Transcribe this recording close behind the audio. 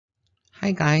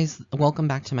Hi guys, welcome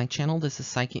back to my channel. This is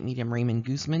Psychic Medium Raymond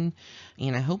Guzman,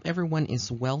 and I hope everyone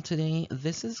is well today.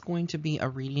 This is going to be a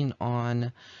reading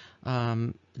on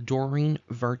Doreen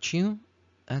Virtue.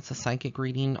 That's a psychic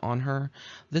reading on her.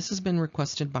 This has been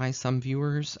requested by some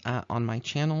viewers on my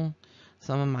channel,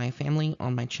 some of my family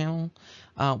on my channel,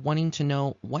 wanting to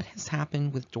know what has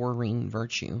happened with Doreen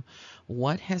Virtue.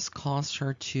 What has caused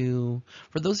her to,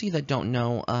 for those of you that don't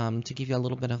know, to give you a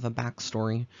little bit of a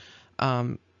backstory,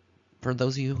 for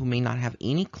those of you who may not have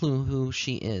any clue who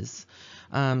she is,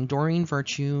 Doreen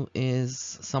Virtue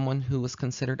is someone who was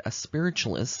considered a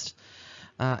spiritualist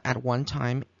at one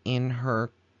time in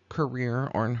her career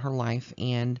or in her life,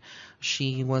 and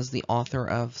she was the author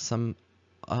of some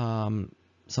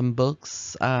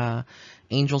books,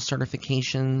 angel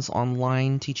certifications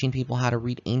online, teaching people how to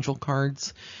read angel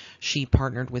cards. She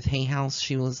partnered with Hay House.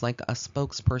 She was like a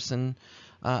spokesperson,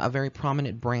 a very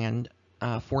prominent brand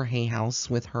for Hay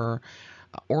House with her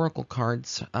oracle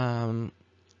cards, and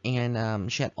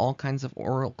she had all kinds of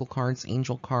oracle cards,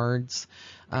 angel cards,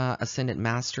 ascended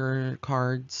master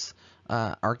cards,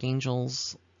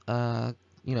 archangels,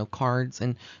 cards,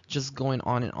 and just going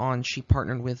on and on. She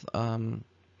partnered with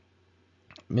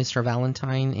Mr.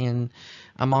 Valentine and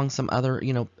among some other,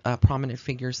 prominent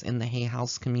figures in the Hay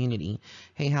House community.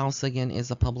 Hay House, again,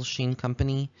 is a publishing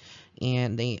company,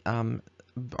 and they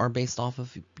are based off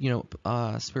of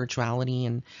spirituality,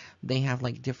 and they have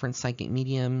like different psychic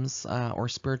mediums or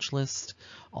spiritualist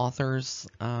authors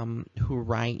who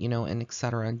write, and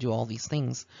etc., and do all these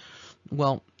things.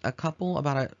 Well,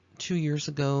 about 2 years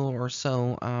ago or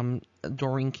so,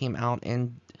 Doreen came out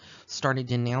and started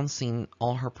denouncing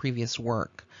all her previous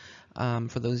work,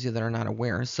 for those of you that are not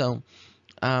aware. So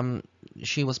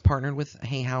she was partnered with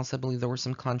Hay House. I believe there were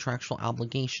some contractual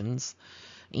obligations,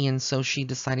 and so she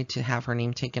decided to have her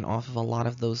name taken off of a lot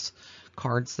of those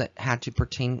cards that had to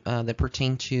pertain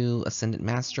to Ascendant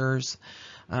Masters,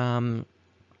 and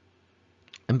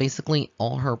basically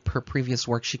all her previous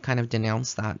work. She kind of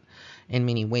denounced that in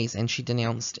many ways, and she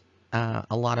denounced a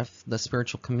lot of the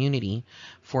spiritual community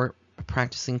for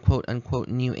practicing quote unquote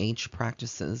new age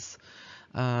practices.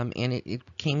 And it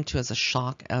came to as a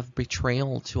shock of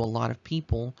betrayal to a lot of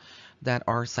people that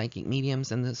are psychic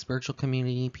mediums in the spiritual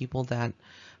community, people that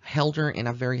held her in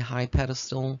a very high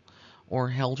pedestal or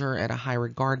held her at a high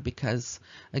regard, because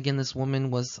again, this woman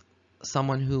was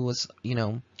someone who was,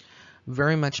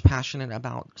 very much passionate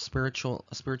about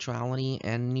spirituality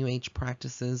and new age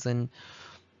practices, and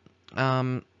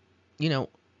you know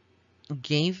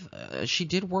she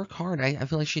did work hard. I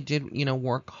feel like she did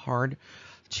work hard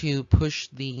to push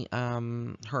the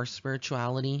her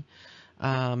spirituality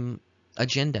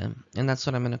agenda, and that's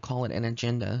what I'm going to call it, an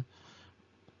agenda.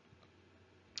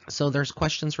 So there's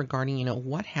questions regarding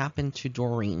what happened to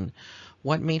Doreen,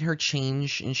 what made her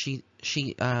change, and she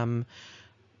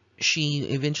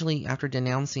eventually, after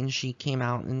denouncing, she came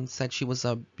out and said she was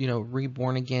a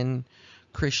reborn again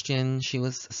Christian. She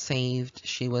was saved.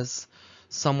 She was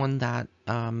someone that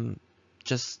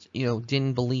just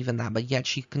didn't believe in that, but yet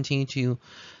she continued to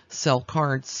sell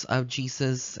cards of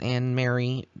Jesus and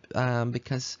Mary,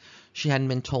 because she hadn't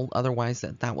been told otherwise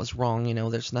that that was wrong.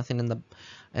 There's nothing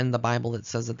in the Bible that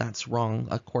says that that's wrong,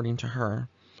 according to her.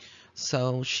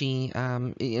 So she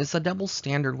it's a double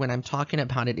standard when I'm talking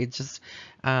about it. It just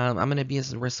I'm going to be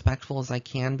as respectful as I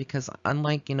can, because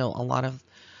unlike a lot of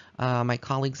my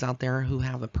colleagues out there who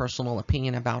have a personal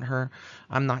opinion about her,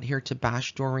 I'm not here to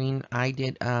bash Doreen.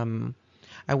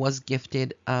 I was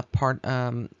gifted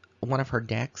one of her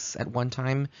decks at one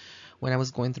time when I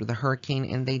was going through the hurricane,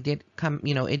 and they did come,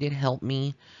 it did help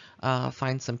me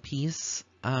find some peace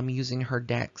using her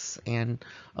decks and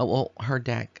her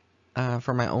deck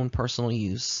for my own personal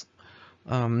use,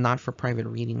 not for private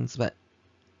readings. But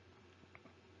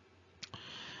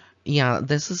yeah,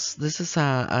 this is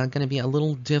going to be a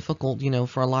little difficult,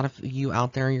 for a lot of you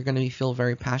out there. You're going to feel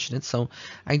very passionate, so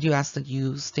I do ask that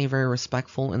you stay very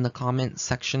respectful in the comment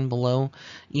section below.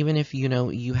 Even if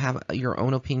you have your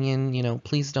own opinion,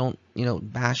 please don't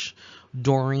bash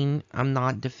Doreen. I'm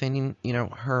not defending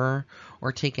her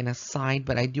or taking a side,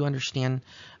 but I do understand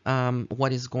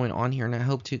what is going on here, and I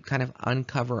hope to kind of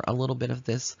uncover a little bit of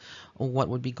this, what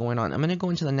would be going on. I'm going to go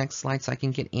into the next slide so I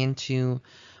can get into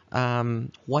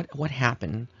what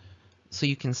happened, so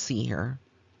you can see here.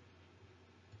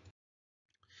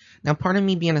 Now, part of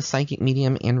me being a psychic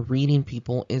medium and reading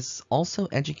people is also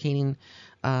educating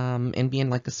and being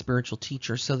like a spiritual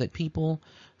teacher, so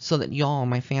that y'all,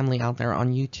 my family out there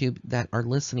on YouTube that are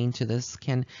listening to this,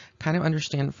 can kind of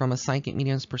understand from a psychic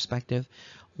medium's perspective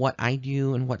what I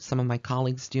do and what some of my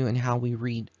colleagues do and how we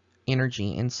read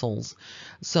energy and souls.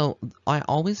 So I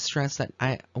always stress that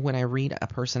when I read a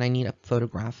person, I need a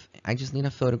photograph. I just need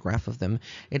a photograph of them.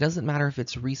 It doesn't matter if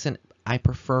it's recent. I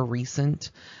prefer recent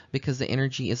because the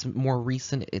energy is more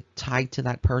recent. It tied to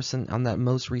that person on that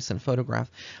most recent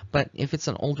photograph. But if it's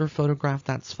an older photograph,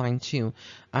 that's fine too.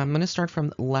 I'm going to start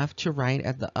from left to right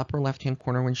at the upper left-hand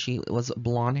corner when she was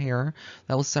blonde hair.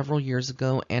 That was several years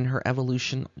ago, and her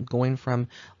evolution going from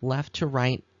left to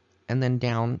right and then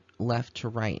down left to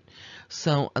right.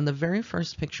 So on the very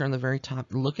first picture on the very top,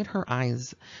 look at her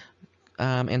eyes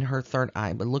and her third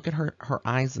eye, but look at her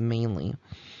eyes mainly.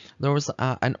 There was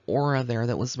an aura there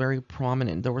that was very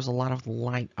prominent. There was a lot of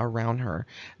light around her,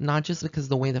 not just because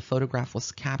the way the photograph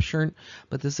was captured,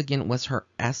 but this again was her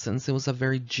essence. It was a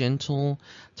very gentle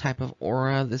type of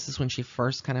aura. This is when she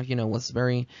first kind of, was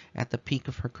very at the peak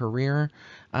of her career.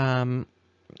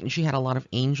 She had a lot of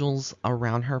angels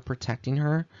around her protecting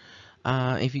her.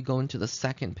 If you go into the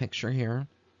second picture here,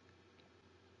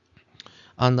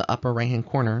 on the upper right hand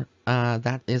corner,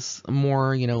 that is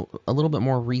more, a little bit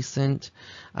more recent,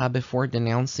 before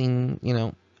denouncing,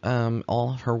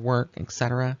 all her work,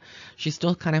 etc. She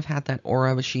still kind of had that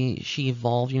aura, but she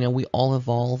evolved. We all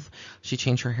evolve. She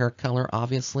changed her hair color,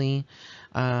 obviously.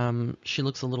 She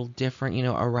looks a little different,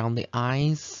 around the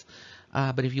eyes.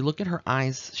 But if you look at her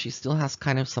eyes, she still has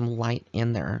kind of some light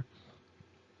in there.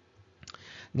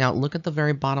 Now look at the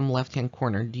very bottom left hand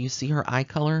corner. Do you see her eye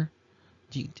color?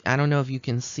 I don't know if you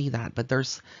can see that, but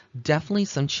there's definitely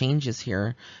some changes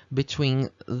here between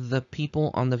the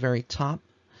people on the very top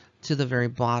to the very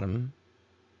bottom.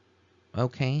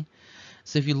 Okay,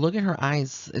 so if you look at her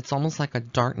eyes, it's almost like a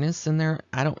darkness in there.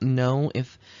 I don't know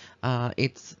if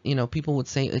it's, people would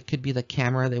say it could be the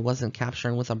camera that wasn't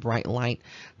capturing with a bright light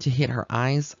to hit her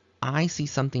eyes. I see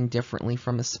something differently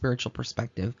from a spiritual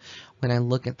perspective. When I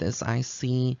look at this, I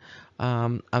see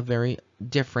a very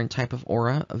different type of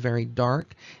aura, very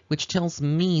dark, which tells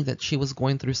me that she was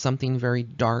going through something very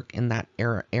dark in that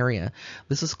area.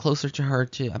 This is closer to her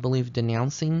to, I believe,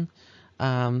 denouncing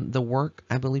the work.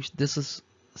 I believe this is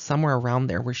somewhere around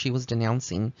there where she was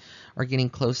denouncing or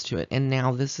getting close to it. And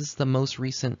now this is the most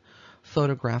recent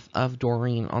photograph of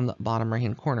Doreen on the bottom right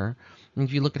hand corner. And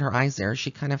if you look at her eyes there,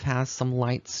 she kind of has some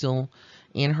light still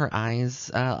in her eyes,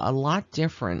 a lot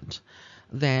different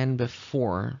than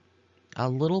before. A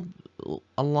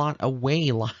lot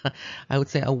away, I would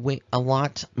say a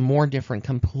lot more different,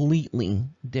 completely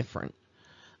different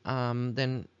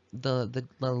than the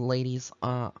ladies,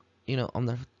 on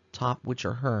the top, which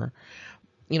are her.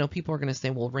 People are going to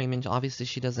say, well, Raymond, obviously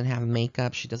she doesn't have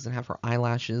makeup. She doesn't have her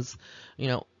eyelashes.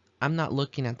 I'm not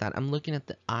looking at that. I'm looking at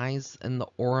the eyes and the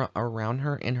aura around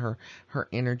her and her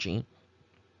energy.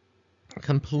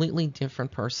 Completely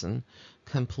different person.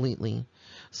 Completely.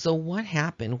 So what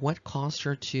happened? What caused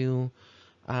her to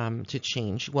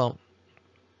change? Well,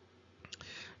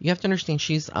 you have to understand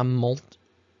she's a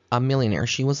millionaire.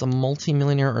 She was a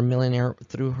multi-millionaire or millionaire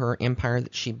through her empire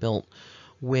that she built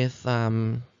with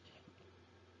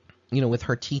with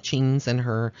her teachings and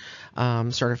her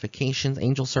certifications,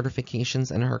 angel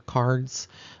certifications, and her cards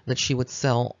that she would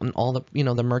sell, and all the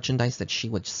the merchandise that she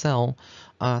would sell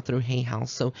through Hay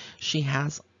House. So she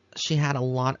had a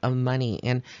lot of money,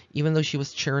 and even though she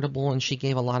was charitable and she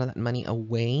gave a lot of that money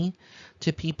away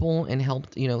to people and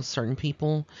helped certain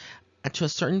people, to a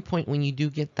certain point, when you do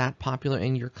get that popular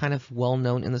and you're kind of well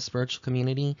known in the spiritual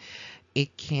community,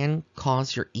 it can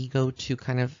cause your ego to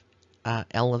kind of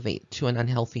elevate to an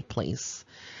unhealthy place.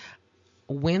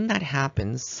 When that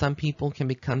happens, some people can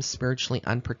become spiritually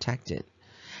unprotected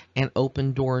and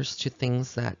open doors to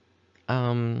things that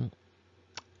that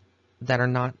are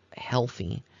not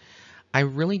healthy. I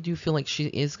really do feel like she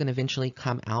is going to eventually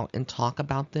come out and talk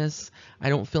about this. I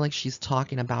don't feel like she's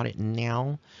talking about it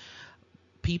now.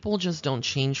 People just don't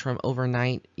change from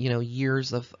overnight,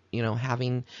 years of,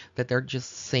 having that they're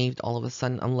just saved all of a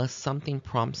sudden unless something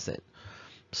prompts it.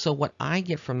 So what I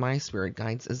get from my spirit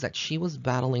guides is that she was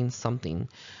battling something.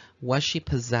 Was she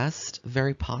possessed?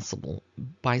 Very possible,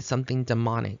 by something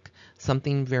demonic,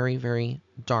 something very, very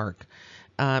dark.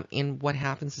 And what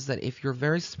happens is that if you're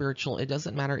very spiritual, it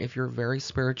doesn't matter if you're very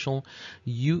spiritual,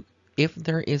 if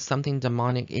there is something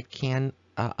demonic, it can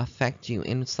affect you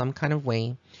in some kind of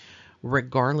way,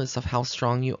 regardless of how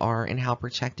strong you are and how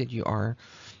protected you are.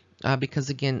 Because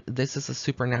again, this is a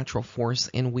supernatural force,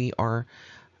 and we are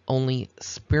only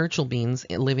spiritual beings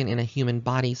living in a human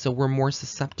body, so we're more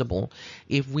susceptible.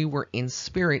 If we were in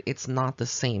spirit, it's not the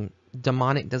same.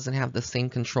 Demonic doesn't have the same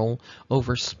control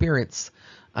over spirits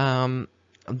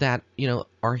that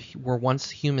were once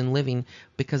human living,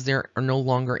 because they are no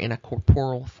longer in a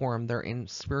corporeal form. They're in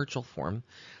spiritual form.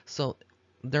 So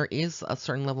there is a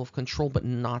certain level of control, but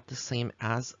not the same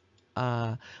as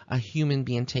a human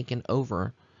being taken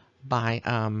over by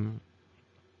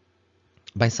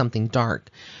something dark.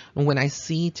 When I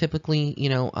see typically,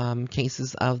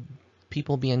 cases of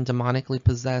people being demonically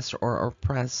possessed or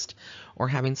oppressed, or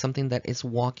having something that is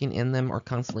walking in them or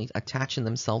constantly attaching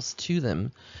themselves to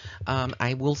them,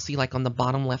 I will see, like on the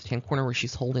bottom left hand corner where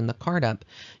she's holding the card up,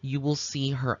 you will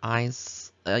see her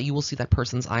eyes, you will see that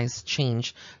person's eyes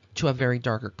change to a very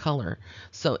darker color.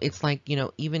 So it's like,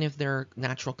 even if their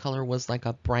natural color was like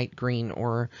a bright green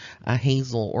or a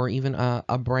hazel or even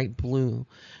a bright blue,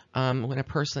 when a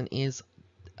person is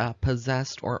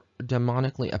possessed or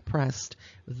demonically oppressed,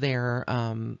 their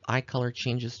eye color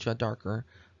changes to a darker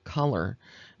color.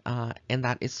 And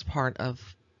that is part of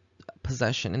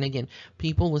possession. And again,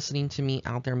 people listening to me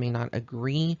out there may not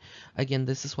agree. Again,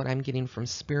 this is what I'm getting from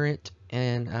spirit,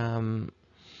 and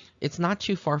it's not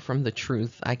too far from the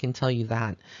truth, I can tell you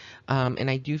that.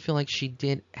 And I do feel like she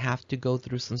did have to go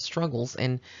through some struggles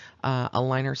and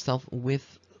align herself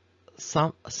with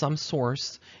some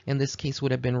source. In this case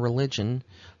would have been religion,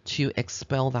 to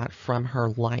expel that from her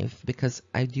life, because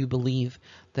I do believe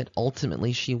that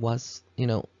ultimately she was,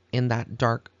 in that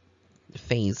dark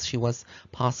phase. She was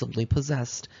possibly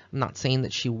possessed. I'm not saying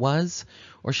that she was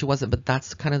or she wasn't, but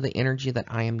that's kind of the energy that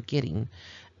I am getting.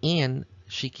 And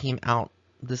she came out,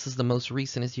 this is the most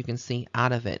recent, as you can see,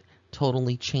 out of it,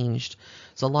 totally changed.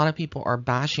 So a lot of people are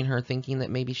bashing her, thinking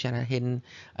that maybe she had a hidden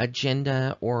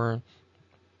agenda, or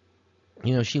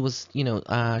she was,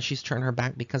 she's turned her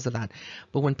back because of that.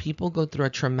 But when people go through a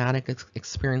traumatic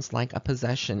experience like a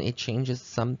possession, it changes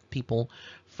some people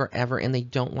forever, and they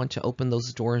don't want to open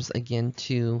those doors again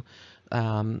to,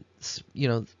 to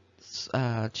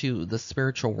the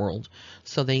spiritual world.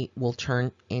 So they will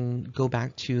turn and go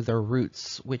back to their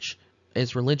roots, which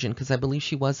is religion, because I believe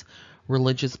she was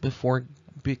religious before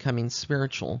becoming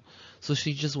spiritual. So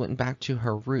she just went back to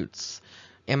her roots.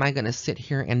 Am I going to sit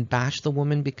here and bash the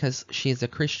woman because she is a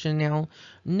Christian now?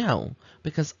 No,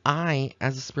 because I,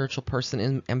 as a spiritual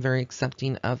person, am very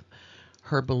accepting of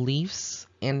her beliefs,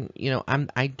 and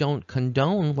I don't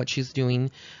condone what she's doing.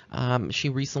 She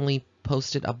recently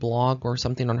posted a blog or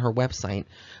something on her website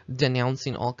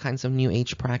denouncing all kinds of new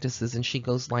age practices, and she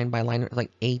goes line by line,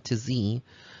 like A to Z,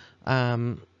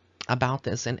 about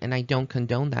this, and I don't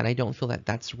condone that. I don't feel that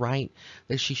that's right,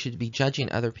 that she should be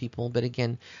judging other people. But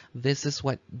again, this is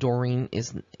what Doreen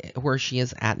is, where she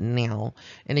is at now.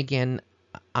 And again,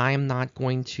 I'm not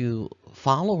going to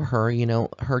follow her,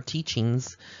 her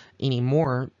teachings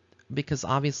anymore, because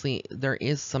obviously there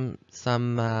is some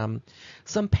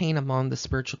pain among the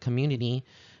spiritual community,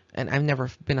 and I've never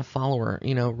been a follower,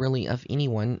 really, of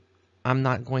anyone. I'm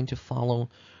not going to follow,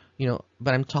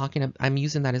 but I'm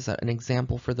using that as an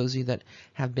example for those of you that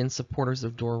have been supporters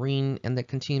of Doreen and that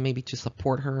continue maybe to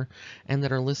support her and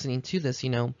that are listening to this,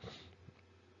 to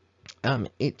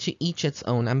each its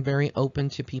own. I'm very open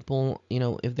to people,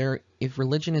 if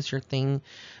religion is your thing,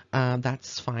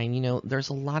 that's fine. There's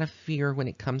a lot of fear when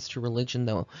it comes to religion,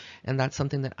 though, and that's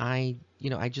something that I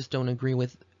just don't agree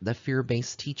with, the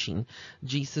fear-based teaching.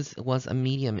 Jesus was a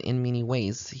medium in many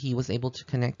ways. He was able to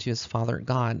connect to his Father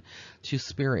God, to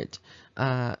spirit.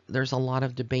 There's a lot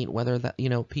of debate whether that,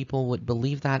 people would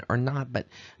believe that or not, but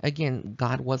again,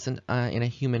 God wasn't in a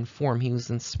human form. He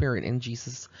was in spirit, and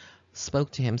Jesus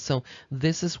spoke to him. So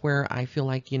this is where I feel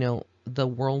like, the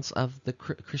worlds of the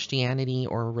Christianity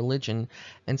or religion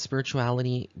and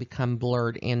spirituality become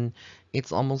blurred, and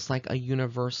it's almost like a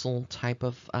universal type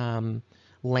of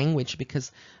language,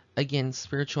 because again,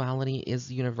 spirituality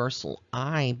is universal.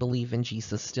 I believe in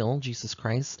Jesus still, Jesus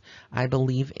Christ. I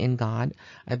believe in God.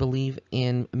 I believe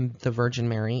in the Virgin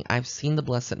Mary. I've seen the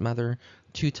Blessed Mother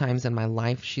 2 times in my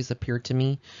life. She's appeared to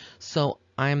me. So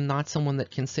I'm not someone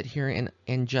that can sit here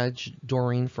and judge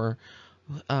Doreen for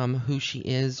who she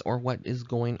is or what is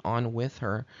going on with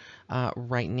her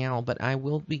right now, but I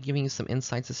will be giving you some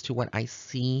insights as to what I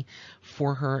see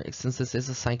for her, since this is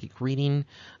a psychic reading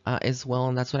as well,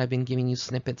 and that's what I've been giving you,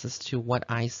 snippets as to what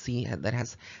I see that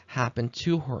has happened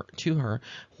to her,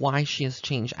 why she has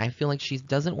changed. I feel like she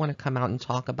doesn't want to come out and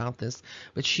talk about this,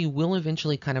 but she will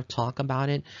eventually kind of talk about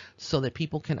it so that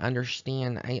people can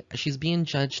understand. She's being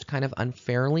judged kind of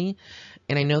unfairly,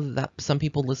 and I know that some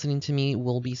people listening to me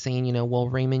will be saying, well,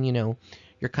 Raymond,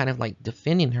 you're kind of like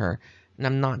defending her. And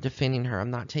I'm not defending her.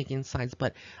 I'm not taking sides,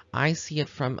 but I see it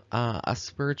from a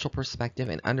spiritual perspective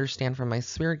and understand from my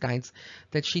spirit guides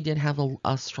that she did have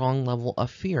a strong level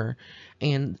of fear,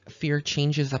 and fear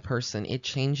changes a person. It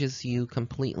changes you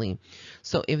completely.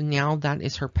 So if now that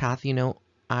is her path,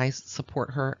 I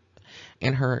support her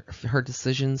and her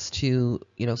decisions to,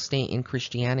 stay in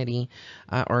Christianity,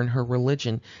 or in her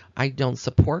religion. I don't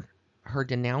support her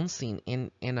denouncing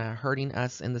and hurting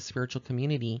us in the spiritual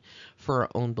community for our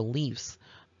own beliefs.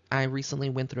 I recently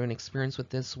went through an experience with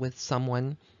this with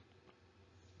someone,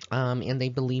 and they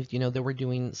believed, they were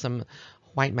doing some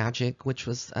white magic, which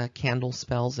was candle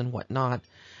spells and whatnot.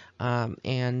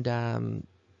 And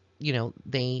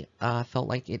they felt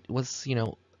like it was,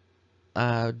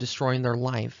 destroying their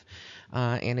life.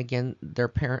 And again, their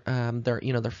parent,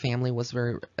 their family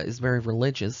is very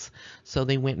religious, so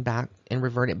they went back and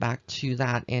reverted back to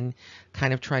that, and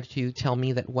kind of tried to tell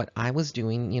me that what I was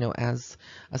doing, as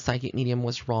a psychic medium,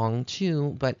 was wrong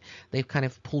too. But they've kind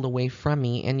of pulled away from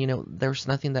me, and there's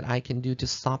nothing that I can do to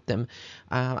stop them.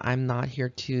 I'm not here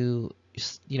to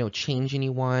change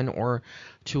anyone or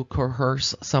to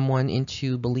coerce someone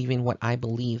into believing what I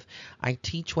believe. I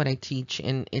teach what I teach,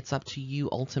 and it's up to you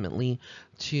ultimately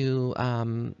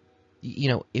to,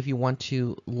 if you want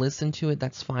to listen to it,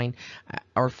 that's fine,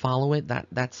 or follow it,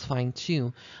 that's fine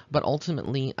too. But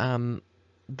ultimately, in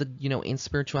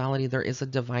spirituality, there is a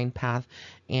divine path,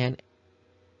 and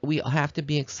we have to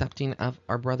be accepting of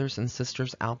our brothers and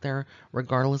sisters out there,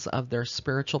 regardless of their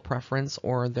spiritual preference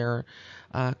or their,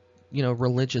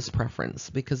 religious preference.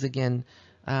 Because again,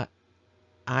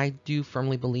 I do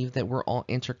firmly believe that we're all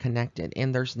interconnected,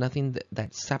 and there's nothing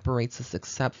that separates us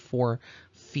except for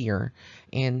fear.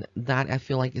 And that, I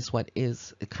feel like, is what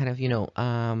is kind of,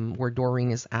 where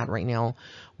Doreen is at right now,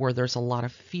 where there's a lot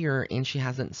of fear, and she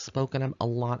hasn't spoken a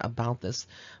lot about this,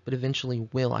 but eventually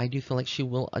will. I do feel like she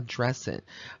will address it.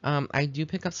 I do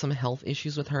pick up some health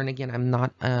issues with her, and again, I'm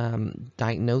not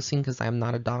diagnosing, because I'm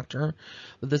not a doctor,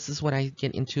 but this is what I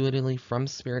get intuitively from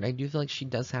spirit. I do feel like she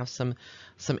does have some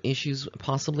issues,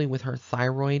 possibly with her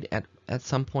thyroid at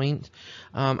some point.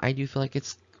 I do feel like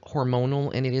it's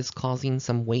hormonal, and it is causing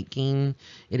some weight gain.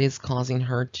 It is causing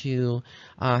her to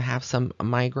have some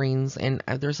migraines, and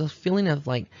there's a feeling of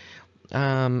like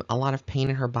a lot of pain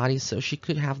in her body, so she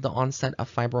could have the onset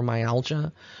of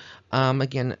fibromyalgia.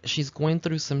 Again, she's going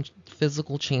through some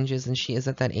physical changes, and she is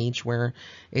at that age where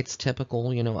it's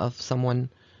typical, of someone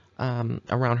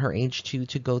around her age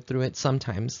to go through it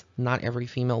sometimes. Not every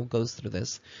female goes through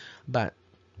this, but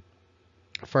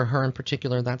for her in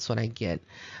particular, that's what I get.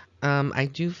 I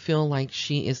do feel like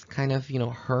she is kind of,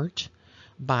 hurt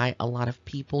by a lot of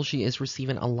people. She is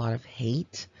receiving a lot of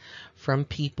hate from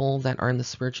people that are in the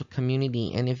spiritual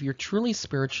community. And if you're truly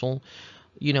spiritual,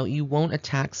 you won't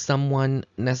attack someone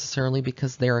necessarily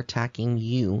because they're attacking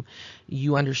you.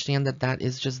 You understand that that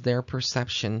is just their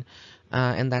perception,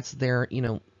 and that's their,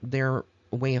 their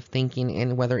way of thinking.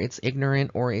 And whether it's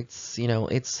ignorant or it's,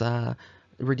 it's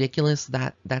ridiculous,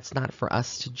 that's not for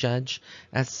us to judge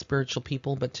as spiritual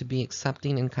people, but to be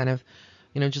accepting and kind of,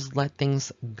 just let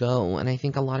things go. And I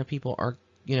think a lot of people are,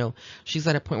 she's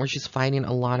at a point where she's fighting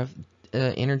a lot of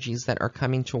energies that are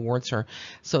coming towards her.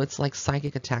 So it's like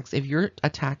psychic attacks. If you're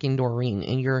attacking Doreen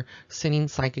and you're sending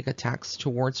psychic attacks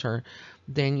towards her,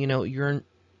 then you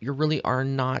really are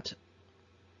not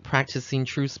practicing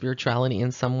true spirituality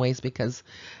in some ways, because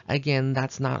again,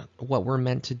 that's not what we're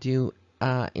meant to do.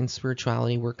 In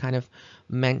spirituality, we're kind of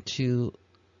meant to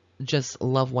just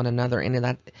love one another, and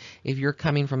that if you're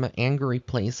coming from an angry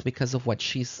place because of what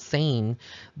she's saying,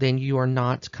 then you are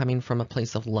not coming from a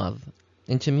place of love.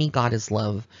 And to me, God is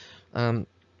love. The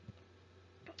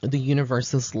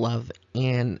universe is love.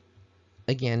 And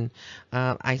again,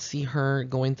 I see her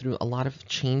going through a lot of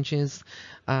changes.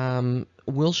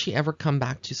 Will she ever come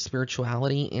back to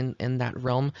spirituality in that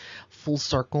realm, full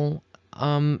circle?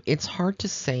 It's hard to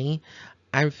say.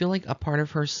 I feel like a part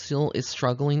of her still is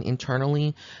struggling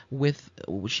internally with,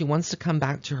 she wants to come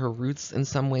back to her roots in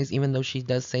some ways, even though she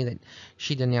does say that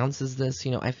she denounces this.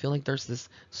 I feel like there's this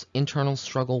internal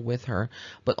struggle with her,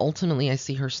 but ultimately I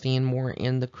see her staying more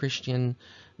in the Christian,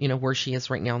 where she is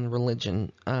right now in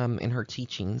religion, in her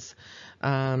teachings.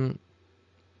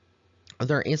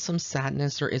 There is some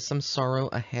sadness, there is some sorrow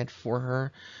ahead for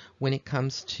her when it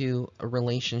comes to a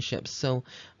relationship. So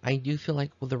I do feel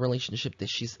like the relationship that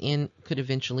she's in could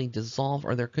eventually dissolve,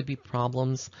 or there could be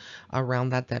problems around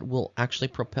that will actually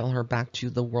propel her back to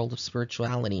the world of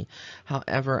spirituality.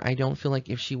 However, I don't feel like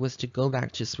if she was to go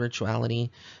back to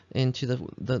spirituality, into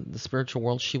the spiritual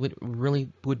world, she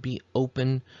would be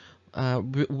open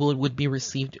would be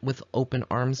received with open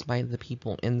arms by the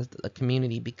people in the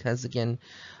community, because again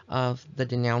of the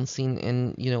denouncing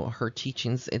and her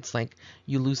teachings. It's like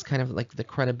you lose kind of like the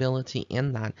credibility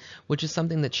in that, which is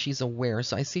something that she's aware.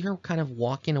 So I see her kind of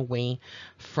walking away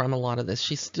from a lot of this.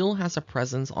 She still has a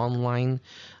presence online.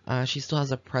 She still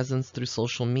has a presence through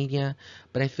social media,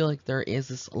 but I feel like there is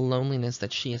this loneliness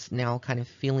that she is now kind of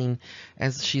feeling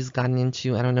as she's gotten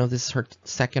into, I don't know, this is her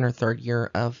second or third year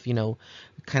of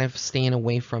kind of staying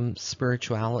away from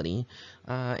spirituality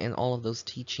and all of those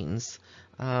teachings.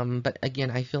 But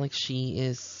again, I feel like she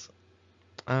is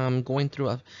going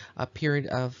through a period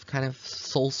of kind of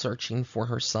soul searching for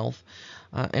herself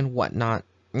and whatnot.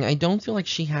 I don't feel like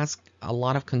she has a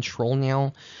lot of control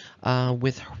now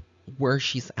with where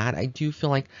she's at. I do feel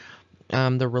like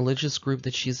the religious group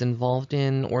that she's involved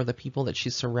in, or the people that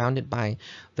she's surrounded by,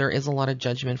 there is a lot of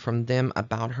judgment from them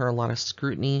about her, a lot of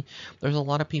scrutiny. There's a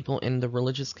lot of people in the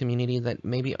religious community that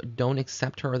maybe don't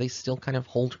accept her, or they still kind of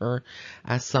hold her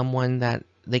as someone that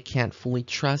they can't fully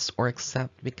trust or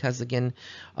accept because, again,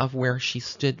 of where she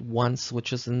stood once,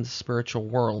 which is in the spiritual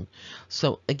world.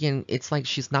 So again, it's like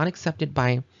she's not accepted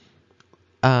by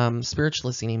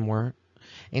spiritualists anymore,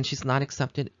 and she's not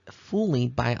accepted fully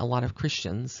by a lot of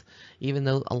Christians. Even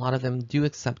though a lot of them do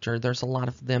accept her, there's a lot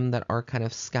of them that are kind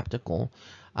of skeptical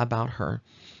about her.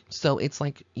 So it's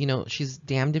like, she's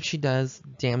damned if she does,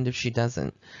 damned if she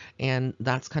doesn't. And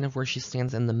that's kind of where she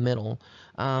stands in the middle.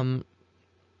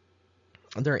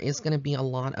 There is going to be a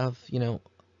lot of,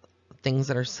 things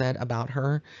that are said about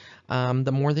her.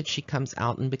 The more that she comes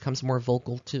out and becomes more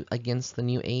vocal to against the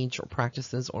new age or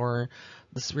practices or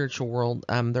the spiritual world,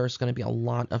 there's going to be a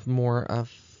lot of more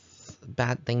of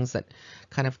bad things that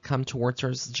kind of come towards her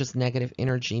as just negative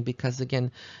energy, because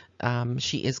again,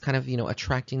 she is kind of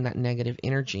attracting that negative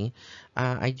energy.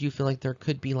 I do feel like there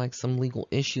could be like some legal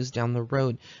issues down the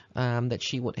road that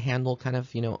she would handle kind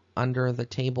of under the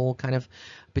table, kind of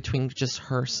between just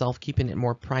herself, keeping it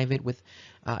more private with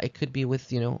it could be with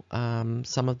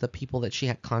some of the people that she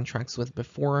had contracts with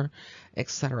before,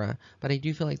 etc. But I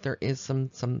do feel like there is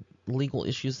some legal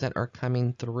issues that are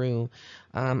coming through.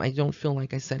 I don't feel,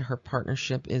 like I said, her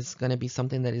partnership is going to be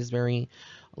something that is very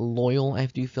loyal. I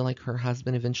do feel like her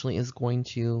husband eventually is going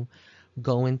to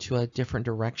go into a different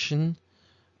direction,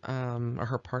 or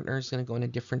her partner is going to go in a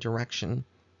different direction,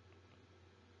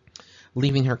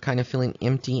 leaving her kind of feeling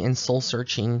empty and soul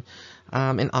searching.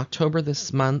 In October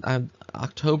this month,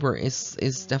 October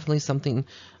is definitely something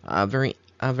a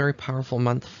very powerful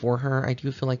month for her. I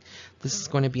do feel like this is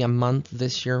going to be a month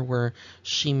this year where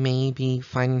she may be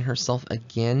finding herself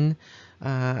again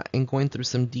and going through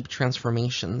some deep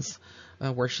transformations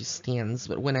where she stands.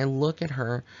 But when I look at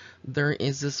her, there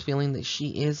is this feeling that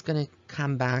she is going to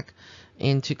come back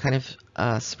into kind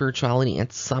of spirituality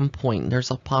at some point.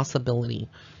 There's a possibility.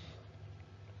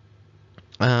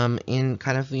 And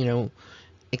kind of,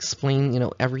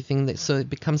 explain, everything that, so it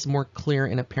becomes more clear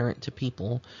and apparent to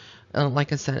people.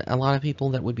 Like I said, a lot of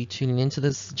people that would be tuning into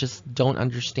this just don't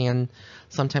understand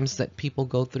sometimes that people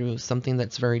go through something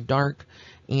that's very dark,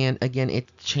 and again,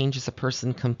 it changes a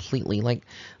person completely. Like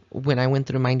when I went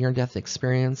through my near-death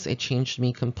experience, it changed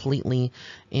me completely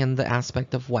in the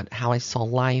aspect of how I saw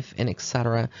life and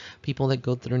etc. People that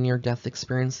go through near-death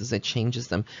experiences, it changes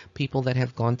them. People that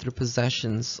have gone through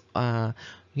possessions,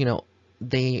 you know,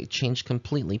 they change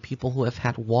completely. People who have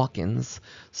had walk-ins,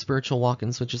 spiritual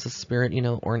walk-ins, which is a spirit,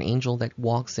 or an angel that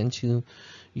walks into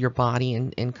your body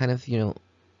and kind of,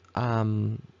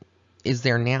 is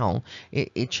there now.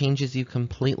 It changes you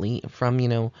completely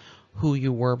from, who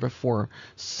you were before.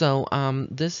 So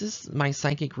this is my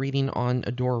psychic reading on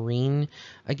Doreen.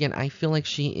 Again, I feel like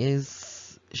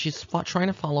she's trying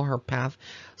to follow her path,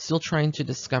 still trying to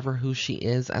discover who she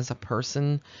is as a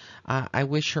person. I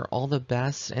wish her all the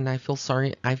best, and I feel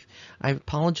sorry. I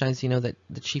apologize, that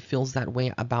she feels that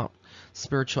way about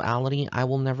spirituality. I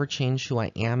will never change who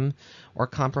I am or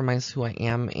compromise who I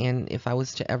am, and if I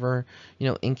was to ever,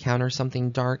 encounter something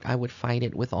dark, I would fight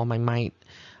it with all my might,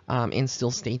 and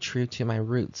still stay true to my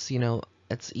roots.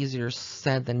 It's easier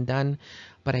said than done,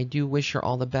 but I do wish her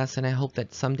all the best, and I hope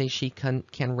that someday she can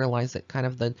realize that kind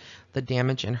of the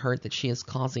damage and hurt that she is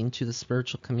causing to the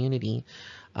spiritual community,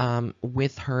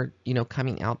 with her,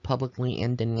 coming out publicly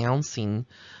and denouncing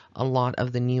a lot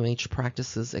of the New Age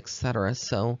practices, etc.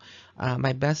 So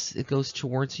my best, it goes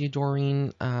towards you,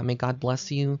 Doreen. May God bless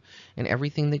you and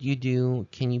everything that you do.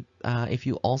 Can you, if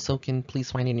you also can, please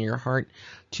find it in your heart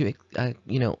to,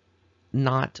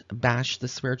 not bash the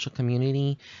spiritual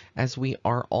community, as we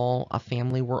are all a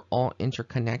family. We're all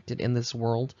interconnected in this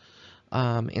world.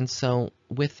 And so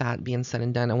with that being said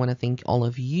and done, I want to thank all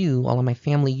of you, all of my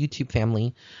family, YouTube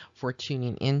family, for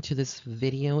tuning into this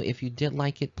video. If you did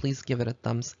like it, please give it a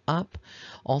thumbs up.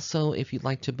 Also, if you'd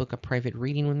like to book a private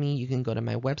reading with me, you can go to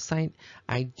my website.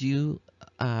 I do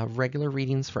regular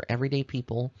readings for everyday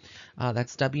people.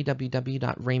 That's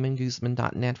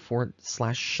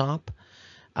www.raymondguzman.net/shop.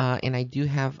 And I do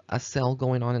have a sale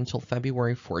going on until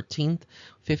February 14th,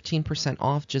 15%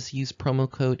 off. Just use promo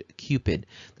code CUPID.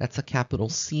 That's a capital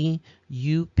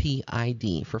CUPID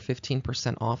for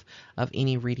 15% off of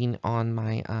any reading on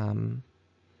my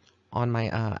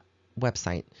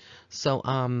website.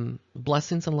 So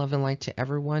blessings and love and light to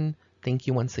everyone. Thank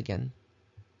you once again.